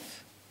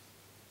life,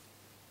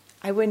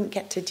 I wouldn't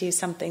get to do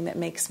something that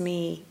makes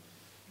me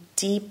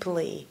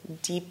deeply,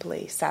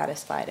 deeply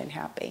satisfied and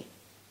happy.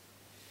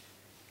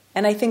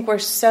 And I think we're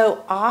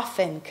so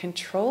often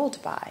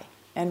controlled by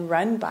and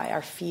run by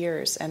our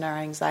fears and our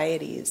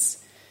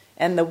anxieties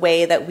and the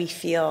way that we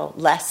feel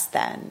less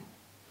than,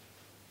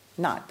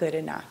 not good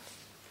enough.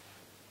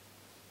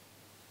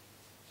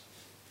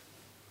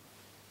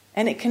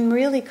 And it can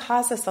really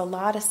cause us a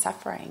lot of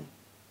suffering.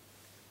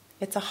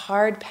 It's a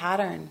hard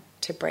pattern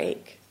to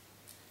break.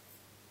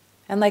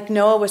 And like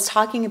Noah was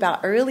talking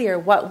about earlier,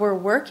 what we're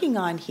working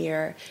on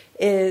here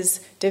is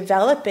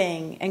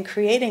developing and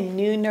creating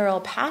new neural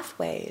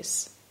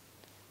pathways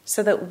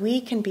so that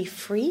we can be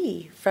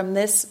free from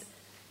this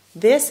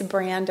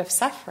brand of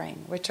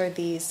suffering, which are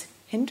these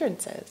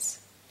hindrances.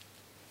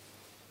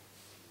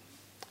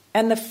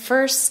 And the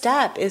first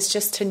step is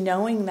just to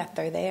knowing that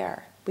they're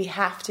there. We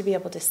have to be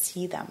able to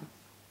see them.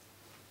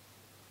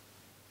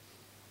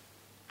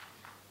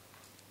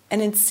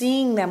 And in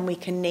seeing them, we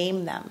can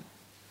name them.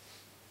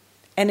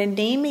 And in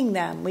naming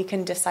them, we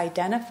can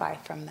disidentify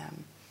from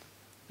them.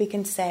 We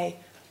can say,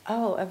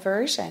 oh,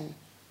 aversion.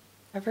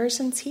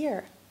 Aversion's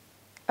here.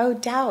 Oh,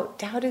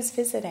 doubt is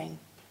visiting.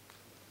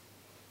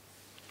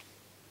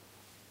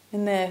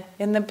 In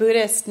the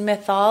Buddhist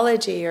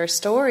mythology or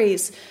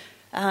stories,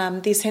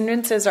 these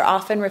hindrances are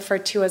often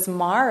referred to as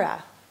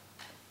Mara.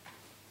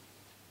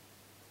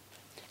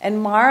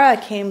 And Mara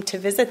came to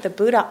visit the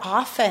Buddha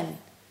often.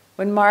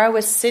 When Mara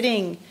was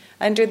sitting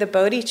under the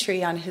Bodhi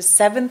tree on his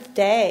 7th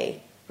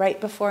day, right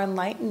before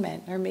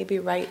enlightenment, or maybe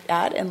right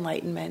at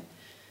enlightenment,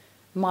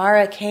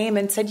 Mara came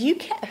and said,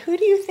 who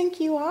do you think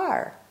you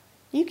are?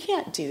 You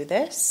can't do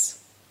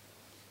this.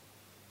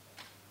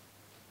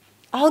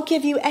 I'll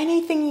give you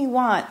anything you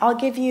want. I'll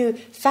give you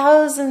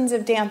thousands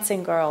of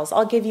dancing girls.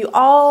 I'll give you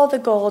all the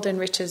gold and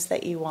riches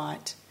that you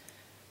want.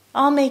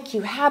 I'll make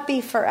you happy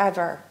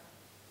forever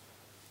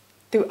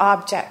through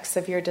objects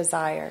of your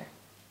desire.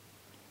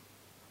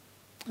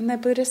 And the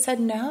Buddha said,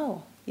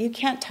 no, you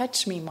can't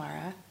touch me,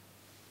 Mara.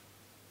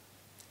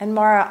 And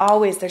Mara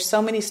always, there's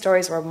so many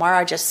stories where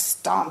Mara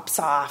just stomps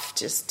off,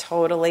 just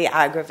totally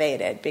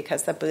aggravated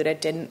because the Buddha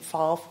didn't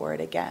fall for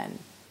it again.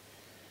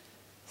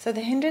 So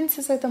the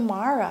hindrances are the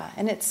Mara,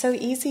 and it's so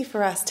easy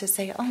for us to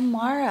say, oh,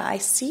 Mara, I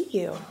see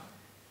you.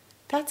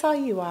 That's all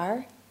you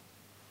are.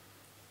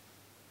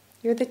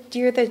 You're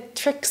the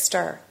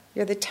trickster.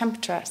 You're the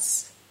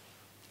temptress.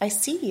 I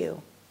see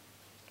you.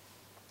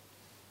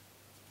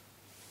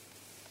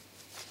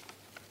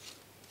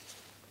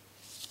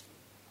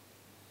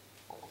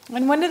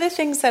 And one of the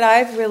things that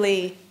I've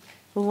really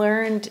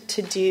learned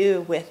to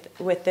do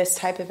with this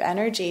type of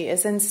energy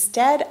is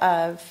instead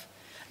of,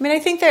 I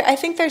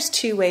think there's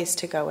 2 ways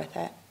to go with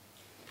it.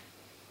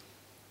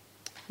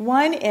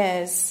 One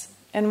is,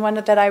 and one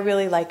that I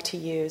really like to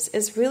use,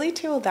 is really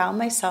to allow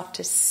myself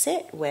to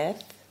sit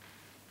with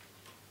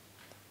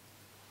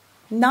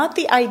not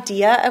the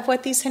idea of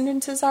what these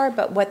hindrances are,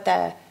 but what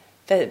the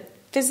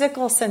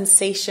physical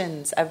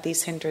sensations of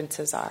these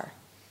hindrances are.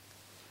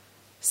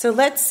 So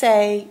let's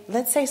say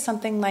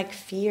something like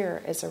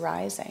fear is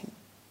arising.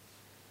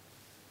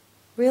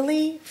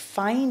 Really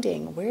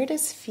finding, where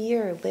does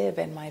fear live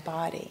in my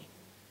body?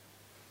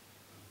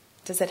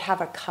 Does it have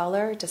a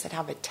color? Does it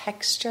have a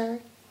texture?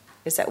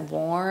 Is it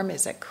warm?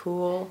 Is it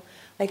cool?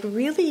 Like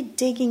really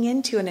digging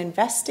into and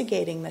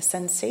investigating the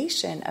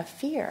sensation of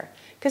fear.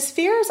 Because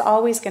fear is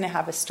always going to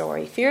have a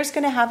story. Fear is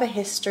going to have a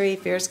history.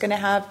 Fear is going to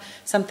have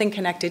something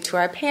connected to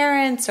our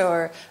parents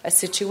or a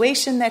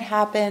situation that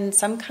happened,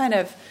 some kind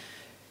of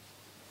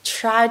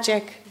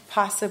tragic,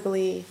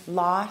 possibly,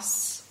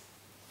 loss.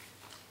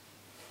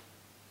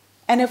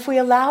 And if we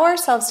allow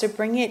ourselves to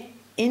bring it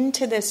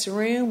into this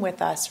room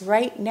with us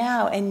right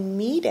now and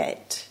meet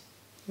it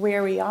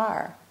where we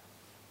are,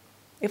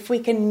 if we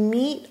can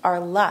meet our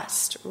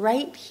lust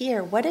right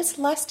here, what does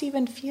lust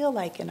even feel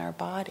like in our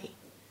body?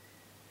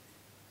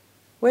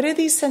 What do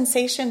these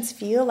sensations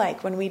feel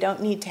like when we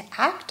don't need to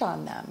act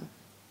on them?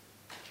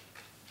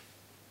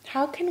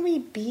 How can we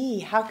be?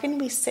 How can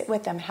we sit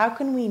with them? How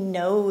can we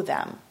know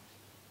them?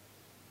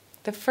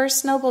 The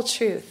first noble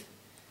truth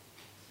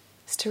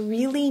is to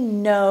really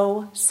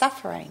know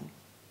suffering,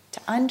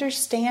 to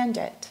understand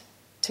it,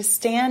 to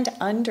stand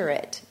under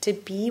it, to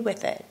be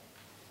with it,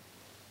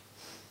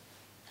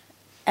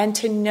 and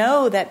to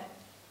know that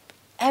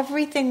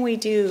everything we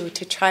do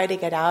to try to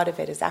get out of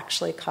it is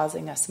actually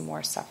causing us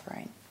more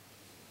suffering.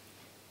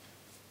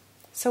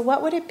 So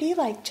what would it be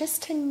like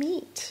just to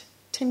meet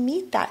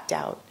that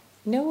doubt?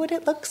 Know what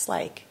it looks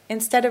like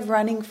instead of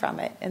running from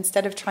it,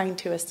 instead of trying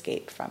to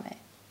escape from it.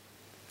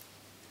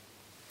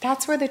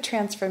 That's where the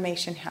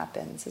transformation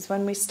happens, is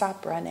when we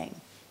stop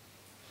running.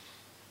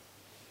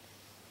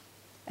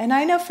 And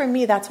I know for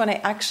me, that's when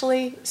I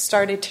actually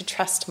started to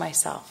trust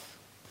myself.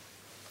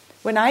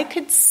 When I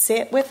could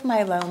sit with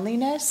my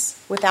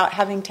loneliness without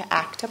having to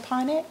act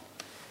upon it,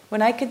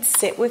 when I could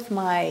sit with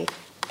my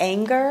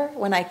anger,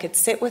 when I could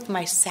sit with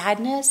my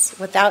sadness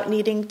without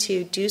needing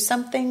to do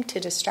something to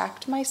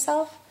distract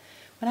myself,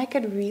 when I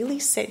could really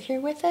sit here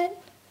with it,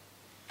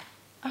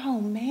 oh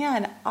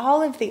man,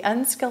 all of the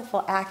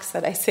unskillful acts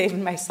that I saved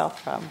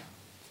myself from.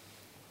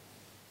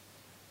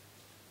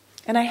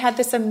 And I had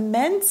this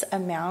immense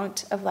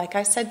amount of, like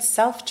I said,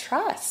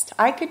 self-trust.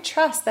 I could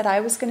trust that I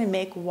was going to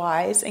make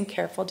wise and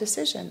careful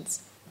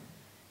decisions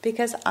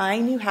because I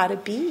knew how to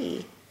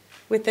be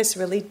with this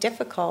really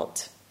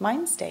difficult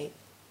mind state,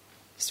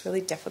 this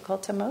really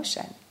difficult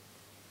emotion.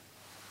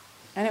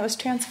 And it was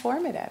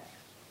transformative.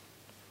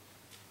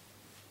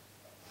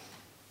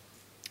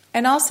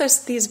 And also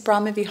these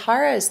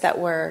Brahmaviharas that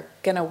we're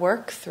going to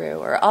work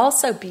through are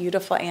also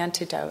beautiful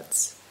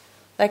antidotes.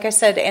 Like I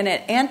said, and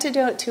an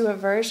antidote to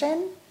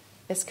aversion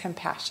is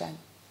compassion.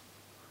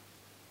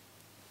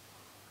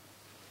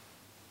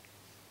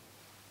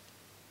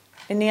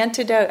 An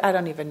antidote, I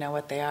don't even know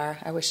what they are.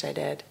 I wish I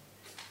did.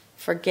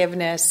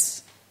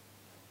 Forgiveness.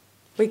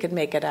 We could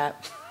make it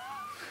up.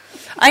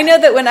 I know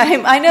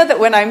that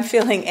when I'm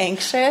feeling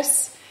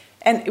anxious,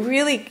 and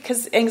really,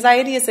 because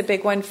anxiety is a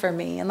big one for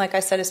me, and like I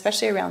said,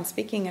 especially around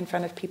speaking in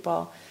front of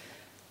people,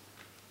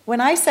 when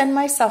I send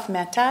myself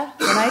metta,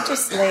 when I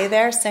just lay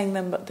there saying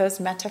those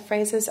metta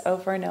phrases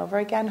over and over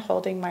again,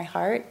 holding my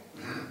heart,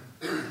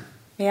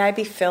 May I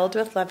be filled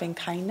with loving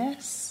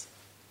kindness.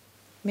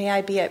 May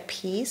I be at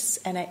peace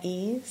and at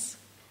ease.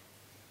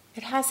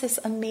 It has this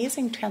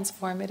amazing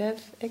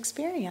transformative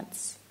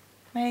experience.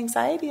 My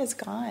anxiety is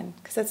gone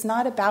because it's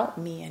not about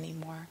me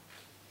anymore.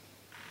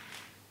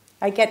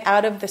 I get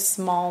out of the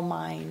small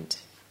mind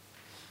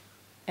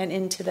and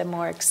into the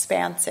more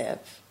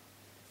expansive,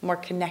 more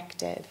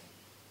connected,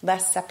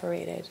 less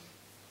separated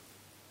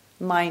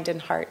mind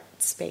and heart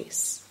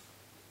space.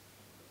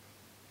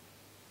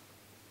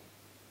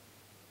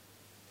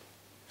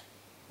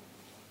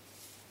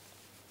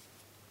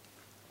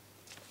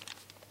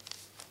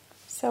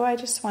 So I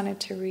just wanted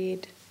to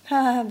read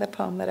the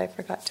poem that I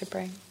forgot to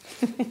bring.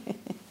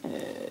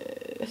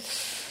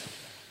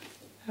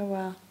 Oh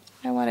well.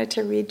 I wanted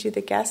to read you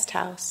The Guest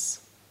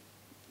House,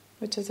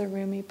 which is a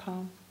Rumi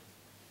poem.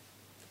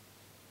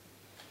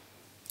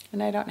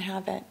 And I don't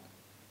have it,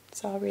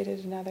 so I'll read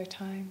it another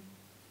time.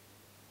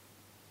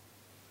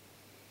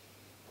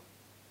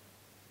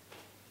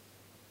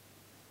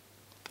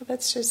 But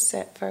let's just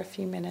sit for a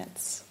few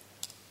minutes.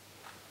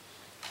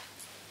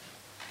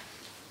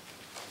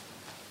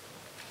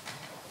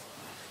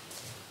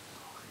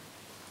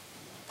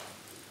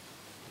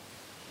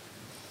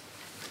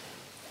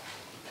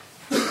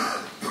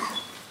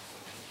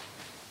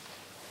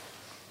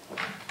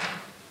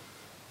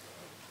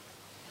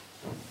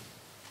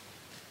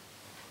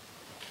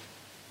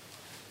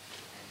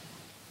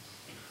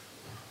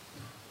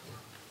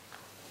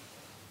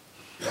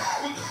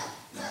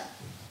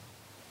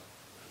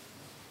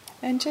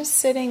 And just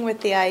sitting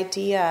with the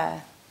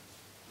idea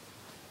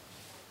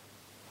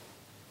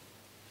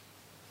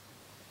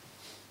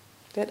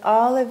that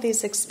all of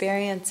these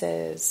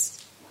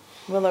experiences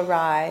will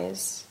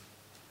arise.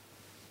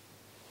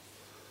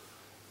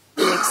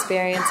 The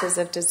experiences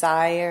of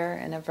desire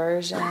and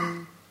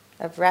aversion,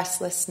 of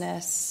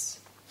restlessness,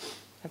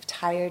 of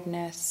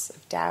tiredness,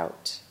 of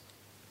doubt.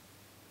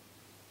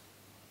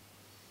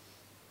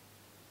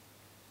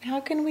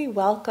 How can we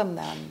welcome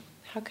them?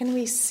 How can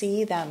we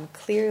see them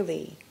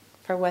clearly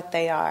for what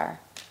they are,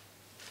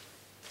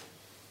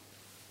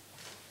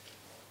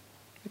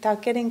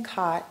 without getting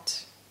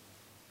caught,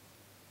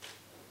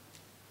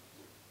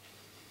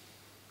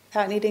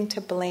 without needing to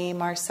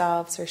blame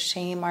ourselves or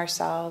shame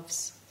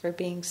ourselves for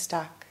being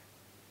stuck?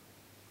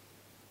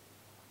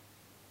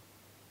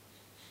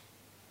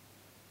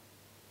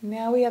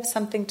 Now we have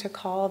something to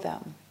call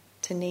them,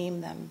 to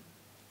name them.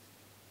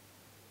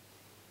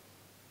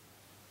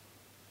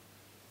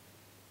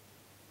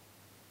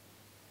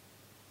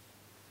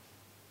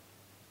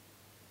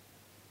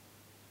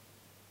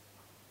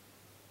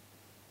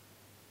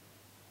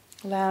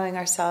 Allowing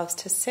ourselves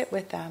to sit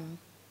with them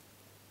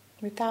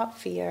without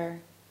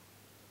fear.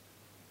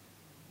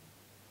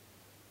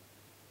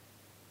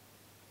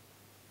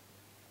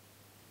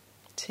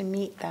 To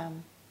meet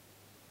them.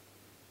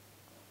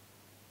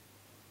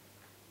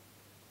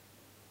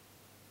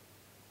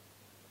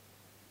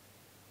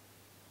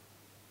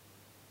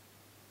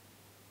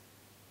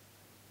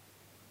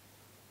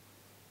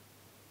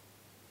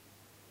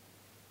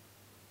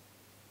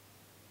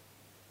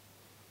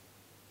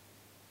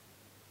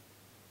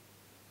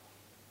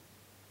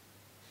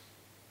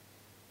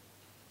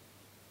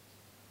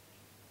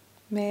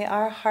 May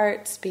our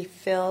hearts be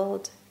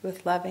filled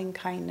with loving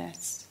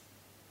kindness.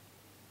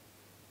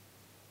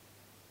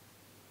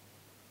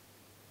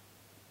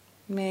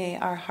 May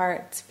our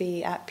hearts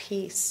be at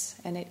peace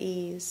and at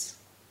ease.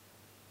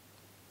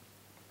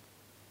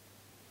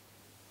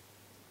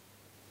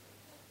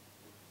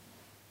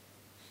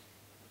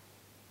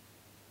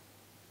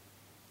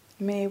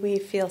 May we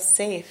feel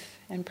safe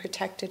and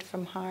protected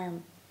from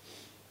harm.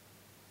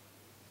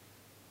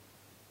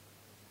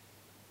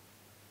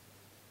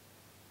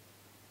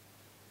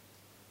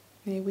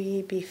 May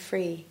we be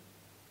free.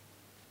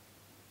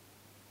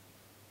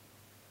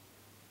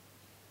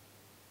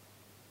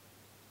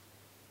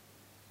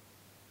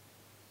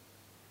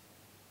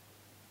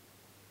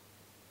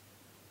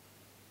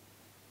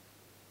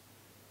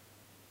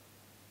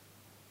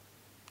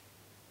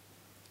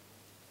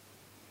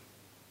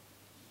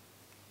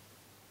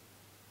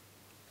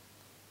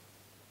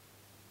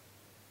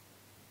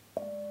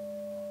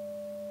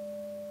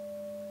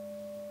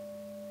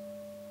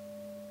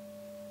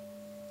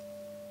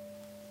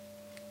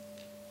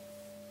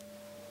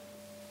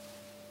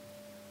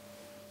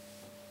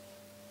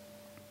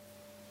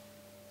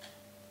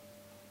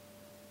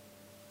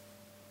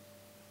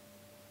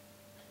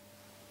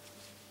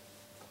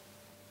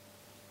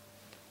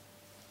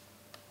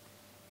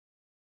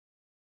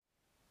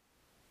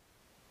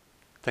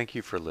 Thank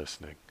you for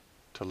listening.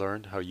 To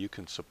learn how you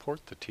can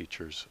support the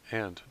teachers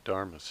and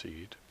Dharma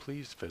Seed,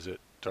 please visit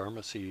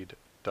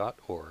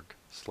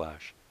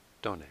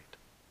dharmaseed.org/donate.